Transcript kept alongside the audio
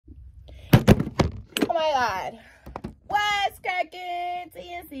my God. What's cracking,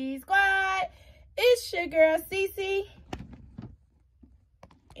 TNC squad? It's your girl, Cece.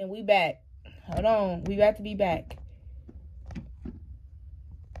 And we back. Hold on. We about to be back.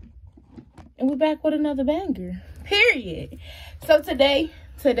 And we're back with another banger. Period. So today,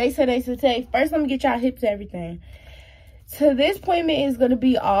 first let me get y'all hip to everything. So this appointment is going to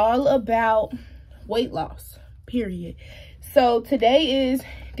be all about weight loss. Period. So today is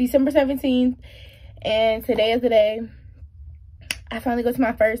December 17th. And today is the day I finally go to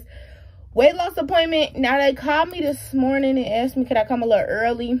my first weight loss appointment. Now, they called me this morning and asked me could I come a little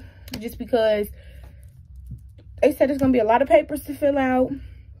early, just because they said there's gonna be a lot of papers to fill out.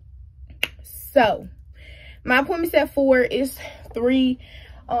 So my appointment's at 4. It's 3.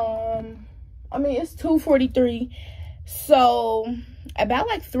 It's 2:43. So about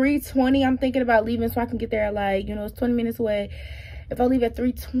like 3:20, I'm thinking about leaving so I can get there at, like, you know, it's 20 minutes away. If I leave at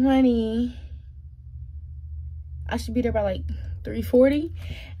 3:20, I should be there by like 3:40,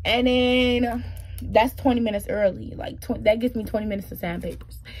 and then that's 20 minutes early. Like that gives me 20 minutes to sign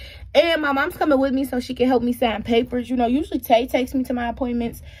papers. And my mom's coming with me so she can help me sign papers. You know, usually Tay takes me to my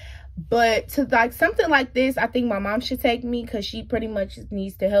appointments, but to like something like this, I think my mom should take me because she pretty much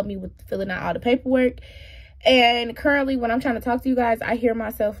needs to help me with filling out all the paperwork. And currently, when I'm trying to talk to you guys, I hear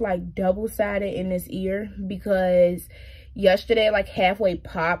myself like double-sided in this ear because yesterday like halfway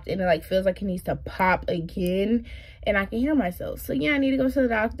popped and it like feels like it needs to pop again, and I can hear myself. So yeah, I need to go to the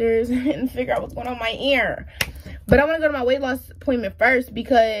doctors and figure out what's going on with my ear. But I want to go to my weight loss appointment first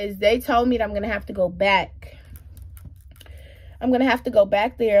because they told me that I'm gonna have to go back. I'm gonna have to go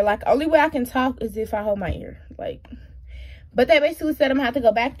back there. Like, only way I can talk is if I hold my ear, like. But they basically said I'm gonna have to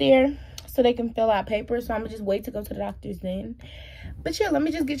go back there so they can fill out papers. So I'm gonna just wait to go to the doctors then. But yeah, let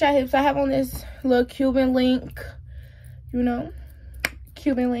me just get y'all hips. I have on this little Cuban link. You know,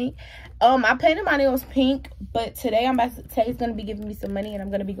 Cuban link. I painted my nails pink, but today Tay's gonna be giving me some money and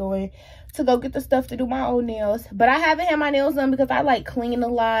I'm gonna be going to go get the stuff to do my own nails. But I haven't had my nails done because I like clean a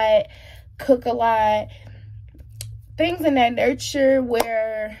lot, cook a lot, things in that nature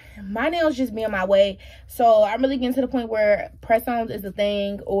where my nails just be in my way. So I'm really getting to the point where press-ons is a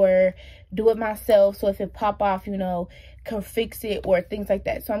thing, or do it myself. So if it pop off, you know, can fix it, or things like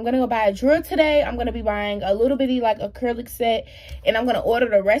that. So I'm gonna go buy a drill today. I'm gonna be buying a little bitty like acrylic set, and I'm gonna order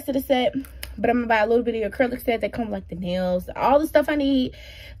the rest of the set. But I'm gonna buy a little bitty acrylic set that come like the nails, all the stuff I need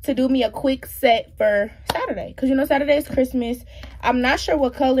to do me a quick set for Saturday, because you know Saturday is Christmas. I'm not sure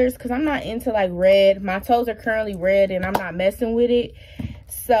what colors because I'm not into like red. My toes are currently red and I'm not messing with it.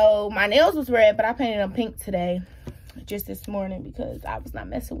 So my nails was red, but I painted them pink today, just this morning, because I was not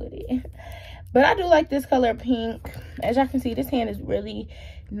messing with it. But I do like this color pink. As y'all can see, this hand is really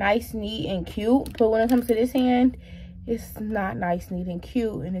nice, neat, and cute. But when it comes to this hand, it's not nice, neat, and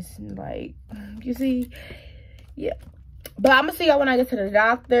cute. And it's like, you see? Yeah. But I'm going to see y'all when I get to the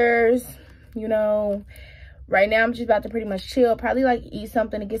doctors. You know, right now I'm just about to pretty much chill. Probably like eat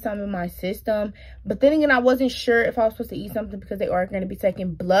something to get something in my system. But then again, I wasn't sure if I was supposed to eat something because they are going to be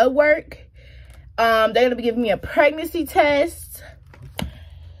taking blood work. They're going to be giving me a pregnancy test.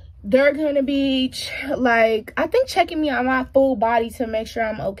 They're going to be, like, I think checking me on my full body to make sure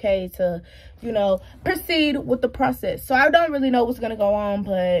I'm okay to, you know, proceed with the process. So I don't really know what's going to go on,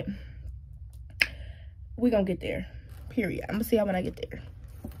 but we're going to get there. Period. I'm going to see y'all when I get there.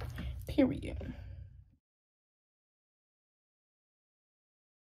 Period.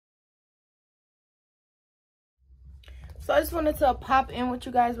 So I just wanted to pop in with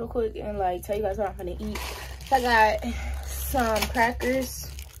you guys real quick and, like, tell you guys what I'm going to eat. So I got some crackers.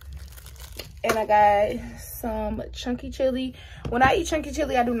 And I got some chunky chili. When I eat chunky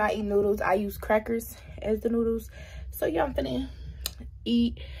chili, I do not eat noodles. I use crackers as the noodles. So yeah, I'm finna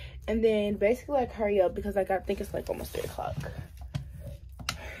eat and then basically like hurry up because like I think it's like almost 3 o'clock.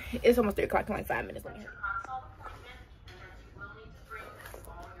 It's almost 3 o'clock in like 5 minutes.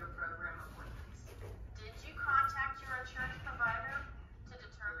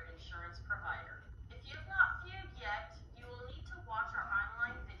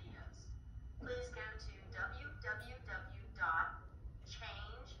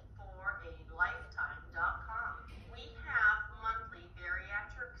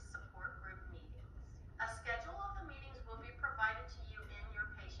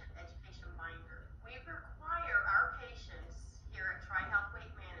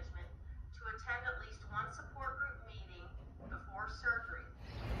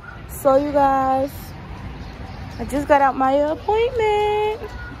 So you guys, I just got out my appointment.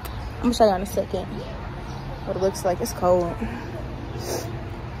 I'm gonna show you in a second what it looks like. It's cold.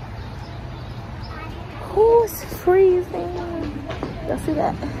 Ooh, it's freezing. Y'all see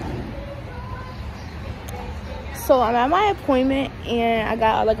that? So I'm at my appointment and I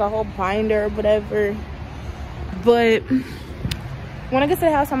got like a whole binder or whatever. But when I get to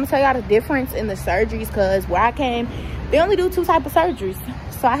the house, I'm gonna tell y'all the difference in the surgeries, because where I came, they only do 2 types of surgeries.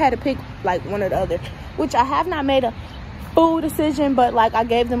 So I had to pick like one or the other, which I have not made a full decision, but like I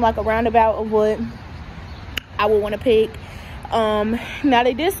gave them like a roundabout of what I would want to pick. Now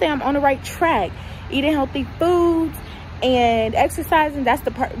they did say I'm on the right track, eating healthy foods and exercising. That's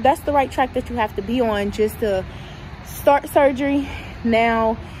the right track that you have to be on just to start surgery.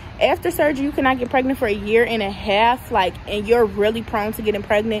 Now after surgery, you cannot get pregnant for a year and a half, like, and you're really prone to getting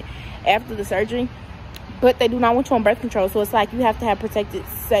pregnant after the surgery, but they do not want you on birth control, so it's like you have to have protected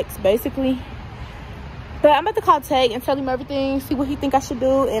sex basically. But I'm about to call Tay and tell him everything, see what he think I should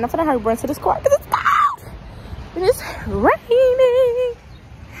do, and I'm gonna hurry run to this car because it's loud and it's raining.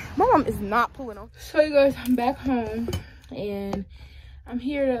 My mom is not pulling on. So you guys, I'm back home and I'm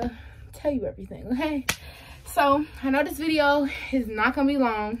here to tell you everything, okay? So I know this video is not gonna be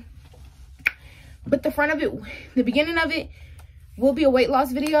long, but the front of it, the beginning of it will be a weight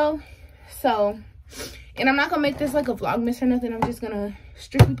loss video. So, and I'm not gonna make this like a vlogmas or nothing. I'm just gonna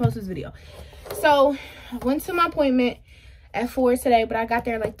strictly post this video. So I went to my appointment at 4 today, but I got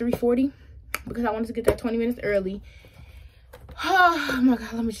there at like 3:40 because I wanted to get there 20 minutes early. Oh my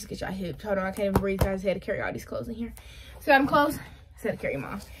God, let me just get y'all hipped. Hold on, I can't even breathe. I just had to carry all these clothes in here. So I'm clothes, I had to carry them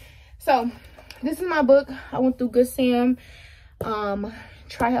all. So this is my book. I went through Good Sam,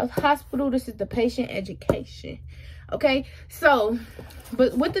 Tri-Health Hospital. This is the patient education. Okay, so,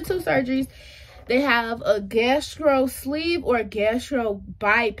 but with the 2 surgeries, they have a gastro sleeve or a gastro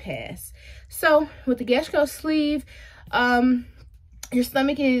bypass. So with the gastro sleeve, your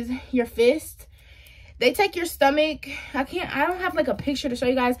stomach is your fist. They take your stomach. I don't have like a picture to show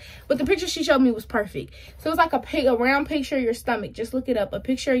you guys, but the picture she showed me was perfect. So it's like a round picture of your stomach. Just look it up, a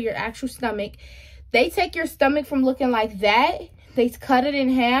picture of your actual stomach. They take your stomach from looking like that, they cut it in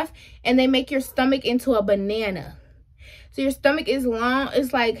half, and they make your stomach into a banana. So your stomach is long,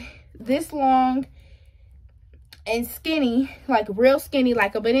 it's like this long and skinny, like real skinny,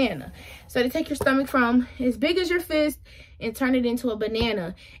 like a banana. So they take your stomach from as big as your fist and turn it into a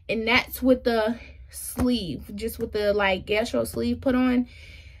banana. And that's with the sleeve, just with the like gastro sleeve put on.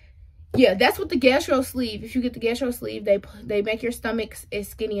 Yeah, that's with the gastro sleeve. If you get the gastro sleeve, they make your stomach as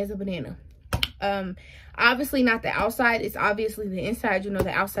skinny as a banana. Obviously not the outside, it's obviously the inside. You know,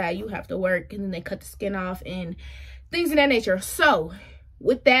 the outside you have to work, and then they cut the skin off and things of that nature. So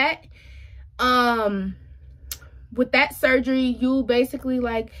with that surgery, you basically,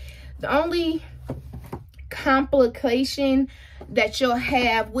 like, the only complication that you'll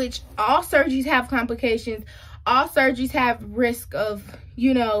have, which all surgeries have complications, all surgeries have risk of,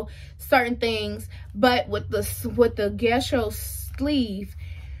 you know, certain things, but with the gastro sleeve,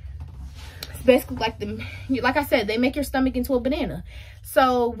 it's basically like I said, they make your stomach into a banana.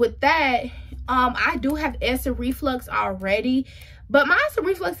 So with that, I do have acid reflux already, but my acid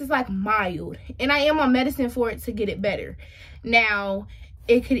reflux is like mild, and I am on medicine for it to get it better. Now,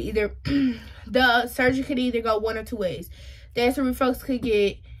 it could either, the surgery could either go one or 2 ways. The acid reflux could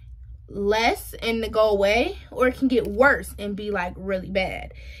get less and to go away, or it can get worse and be like really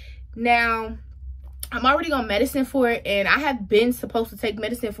bad. Now, I'm already on medicine for it, and I have been supposed to take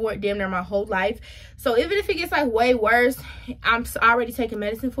medicine for it damn near my whole life. So even if it gets like way worse, I'm already taking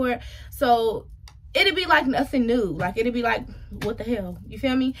medicine for it. So it'd be like nothing new. Like, it'd be like, what the hell? You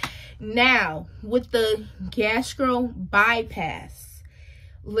feel me? Now, with the gastro bypass,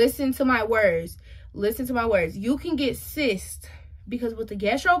 listen to my words. Listen to my words. You can get cysts, because with the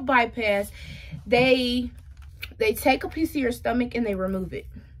gastro bypass, they take a piece of your stomach and they remove it.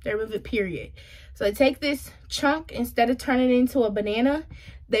 They remove it, period. So they take this chunk, instead of turning it into a banana,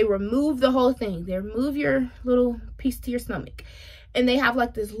 they remove the whole thing. They remove your little piece to your stomach. And they have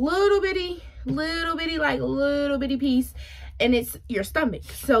like this little bitty piece, and it's your stomach.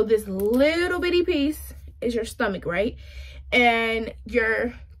 So this little bitty piece is your stomach, right? And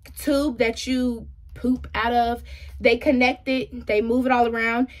your tube that you poop out of, they connect it, they move it all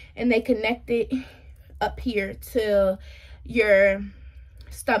around, and they connect it up here to your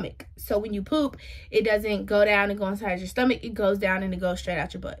stomach. So when you poop, it doesn't go down and go inside your stomach, it goes down and it goes straight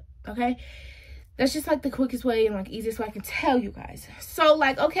out your butt. Okay, that's just like the quickest way and like easiest way I can tell you guys. So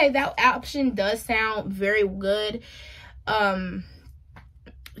like, okay, that option does sound very good,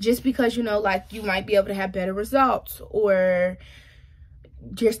 just because, you know, like, you might be able to have better results, or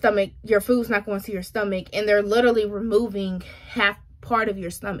your stomach, your food's not going to your stomach, and they're literally removing half part of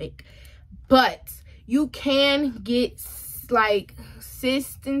your stomach. But you can get like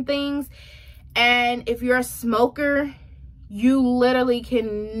cysts and things, and if you're a smoker, you literally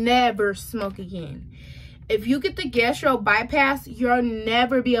can never smoke again. If you get the gastro bypass, you'll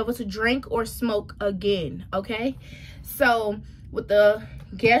never be able to drink or smoke again, okay? So with the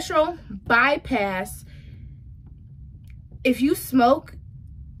gastro bypass, if you smoke,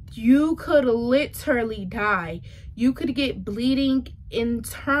 you could literally die. You could get bleeding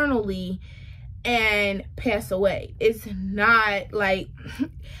internally and pass away. It's not like,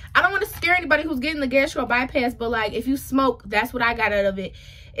 I don't want to scare anybody who's getting the gastro bypass, but like if you smoke, that's what I got out of it.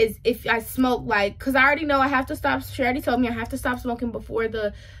 Is if I smoke, like, because I already know I have to stop. She already told me I have to stop smoking before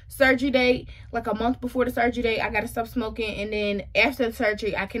the surgery date, like a month before the surgery date. I got to stop smoking, and then after the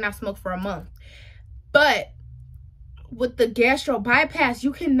surgery I cannot smoke for a month. But with the gastro bypass,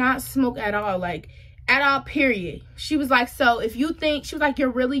 you cannot smoke at all, like at all, period. She was like, so if you think, she was like, you're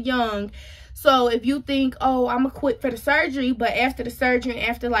really young, so if you think, oh, I'm gonna quit for the surgery, but after the surgery and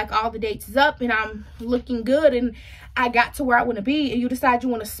after like all the dates is up and I'm looking good and I got to where I want to be, and you decide you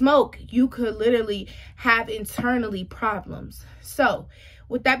want to smoke, you could literally have internally problems. So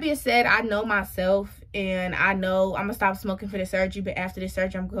with that being said, I know myself, and I know I'm gonna stop smoking for the surgery, but after the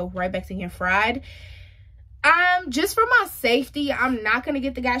surgery I'm gonna go right back to getting fried. Just for my safety, I'm not gonna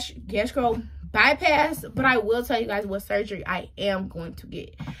get the gastro bypass, but I will tell you guys what surgery I am going to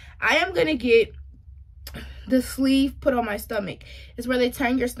get. I am gonna get the sleeve put on my stomach. It's where they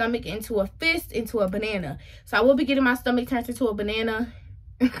turn your stomach into a fist, into a banana. So I will be getting my stomach turned into a banana.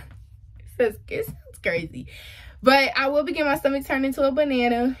 It sounds crazy, but I will be getting my stomach turned into a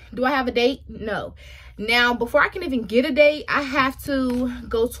banana. Do I have a date? No. Now, before I can even get a date, I have to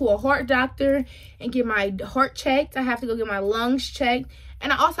go to a heart doctor and get my heart checked. I have to go get my lungs checked,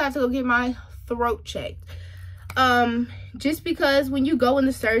 and I also have to go get my throat checked. Just because when you go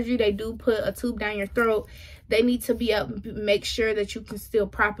into surgery, they do put a tube down your throat. They need to be up, make sure that you can still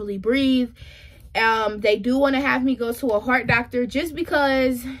properly breathe. They do want to have me go to a heart doctor, just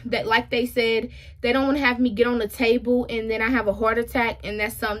because that, like they said, they don't want to have me get on the table and then I have a heart attack, and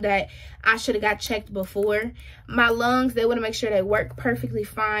that's something that I should have got checked before. My lungs, they want to make sure they work perfectly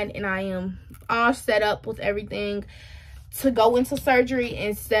fine, and I am all set up with everything to go into surgery,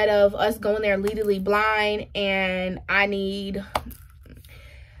 instead of us going there legally blind and I need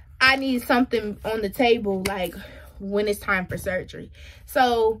something on the table like when it's time for surgery.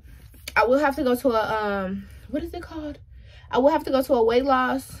 So I will have to go to a what is it called? I will have to go to a weight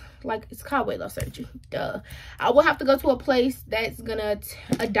loss, like it's called weight loss surgery. Duh. I will have to go to a place that's a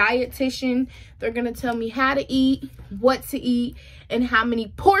dietitian. They're gonna tell me how to eat, what to eat, and how many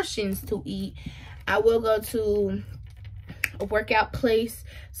portions to eat. I will go to a workout place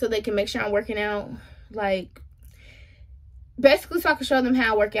so they can make sure I'm working out, like basically so I can show them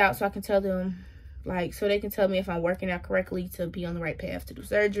how I work out, so I can tell them, like, so they can tell me if I'm working out correctly to be on the right path to do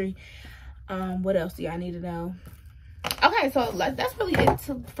surgery. What else do y'all need to know? Okay, so like that's really it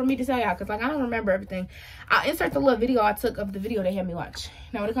for me to tell y'all, because like I don't remember everything. I'll insert the little video I took of the video they had me watch.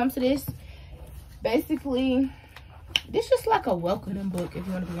 Now when it comes to this, basically this is just like a welcoming book, if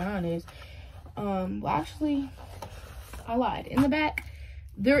you want to be honest. Well, actually I lied. In the back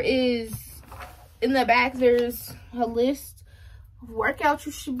there's a list of workouts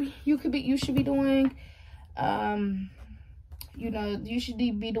you should be doing. You know, you should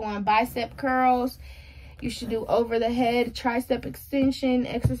be doing bicep curls. You should do over the head tricep extension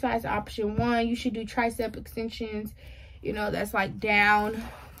exercise option 1. You should do tricep extensions, you know, that's like down.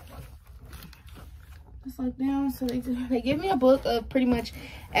 It's like down. So they give me a book of pretty much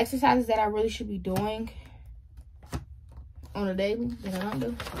exercises that I really should be doing on a daily that I don't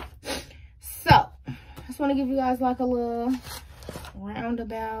do. So I just want to give you guys like a little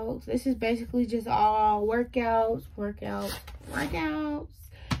roundabout. This is basically just all workouts.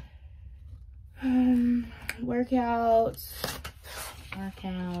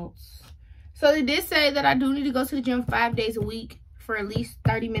 So they did say that I do need to go to the gym 5 days a week for at least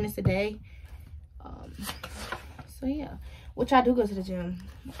 30 minutes a day. So yeah, which I do go to the gym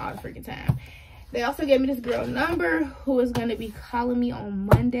all the freaking time. They also gave me this girl number who is going to be calling me on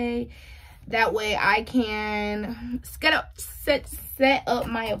Monday. That way I can set up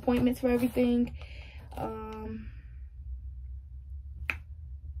my appointments for everything.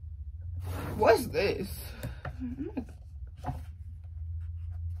 What's this?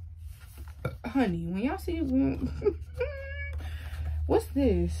 Honey, when y'all see what's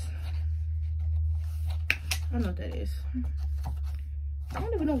this? I don't know what that is. I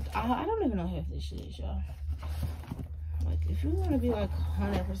don't even know half this shit is, y'all. Like, if you want to be like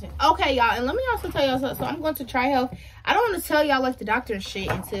 100%. Okay, y'all, and let me also tell y'all something. So I'm going to Try Health. I don't want to tell y'all like the doctor and shit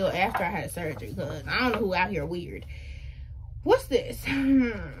until after I had surgery, because I don't know who out here weird. What's this?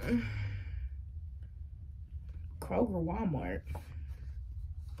 Kroger, Walmart.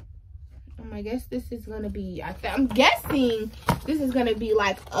 I guess this is gonna be, I'm guessing this is gonna be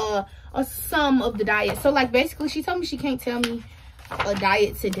like a sum of the diet. So like basically she told me she can't tell me a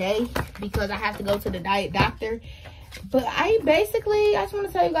diet today because I have to go to the diet doctor. But I just want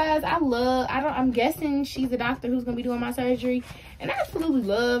to tell you guys, I'm guessing she's the doctor who's gonna be doing my surgery, and I absolutely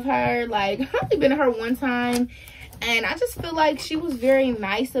love her. Like, I've only been to her one time, and I just feel like she was very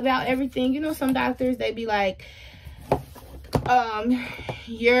nice about everything. You know, some doctors, they be like,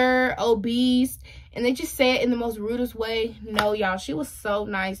 you're obese, and they just say it in the most rudest way. No, y'all, she was so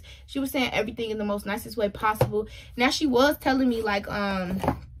nice. She was saying everything in the most nicest way possible. Now, she was telling me, like,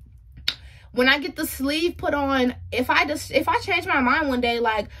 when I get the sleeve put on, if I change my mind one day,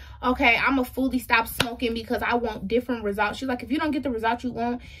 like, okay, I'm gonna fully stop smoking because I want different results. She's like, if you don't get the result you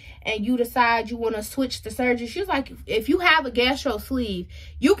want and you decide you want to switch to surgery, she's like, if you have a gastro sleeve,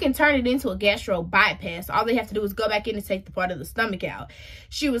 you can turn it into a gastro bypass. All they have to do is go back in and take the part of the stomach out.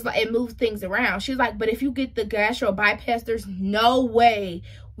 She was like, it moves things around. She was like, but if you get the gastro bypass, there's no way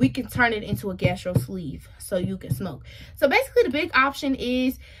we can turn it into a gastro sleeve so you can smoke. So basically the big option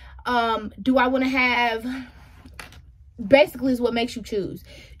is, do I want to have, basically is what makes you choose.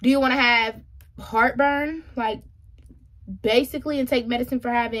 Do you want to have heartburn, like basically, and take medicine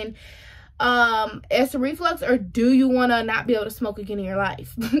for having acid reflux, or do you want to not be able to smoke again in your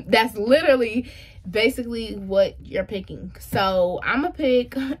life? That's literally basically what you're picking. So I'm gonna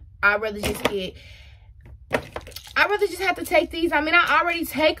pick, I'd rather just have to take these. I mean, I already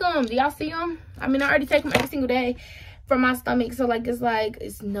take them. Do y'all see them? I mean, I already take them every single day for my stomach. So like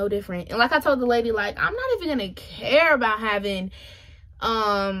it's no different. And like I told the lady, like, I'm not even gonna care about having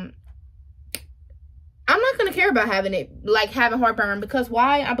I'm not gonna care about having it, like having heartburn, because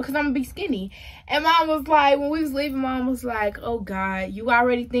why? Because I'm gonna be skinny. And mom was like, when we was leaving, mom was like, oh God, you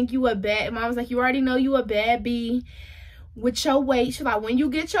already think you a bad, and mom was like, you already know you a bad bee with your weight. She's like, when you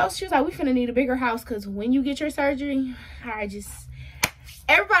get your, she was like, we finna need a bigger house, because when you get your surgery,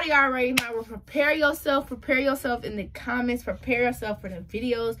 everybody already know, will prepare yourself in the comments, prepare yourself for the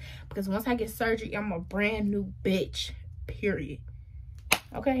videos, because once I get surgery, I'm a brand new bitch, period.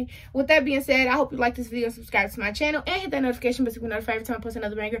 Okay, with that being said, I hope you like this video, subscribe to my channel, and hit that notification bell so you can be notified every time I post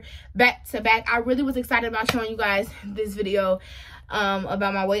another banger back to back. I really was excited about showing you guys this video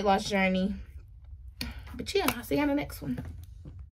about my weight loss journey. But yeah, I'll see you on the next one.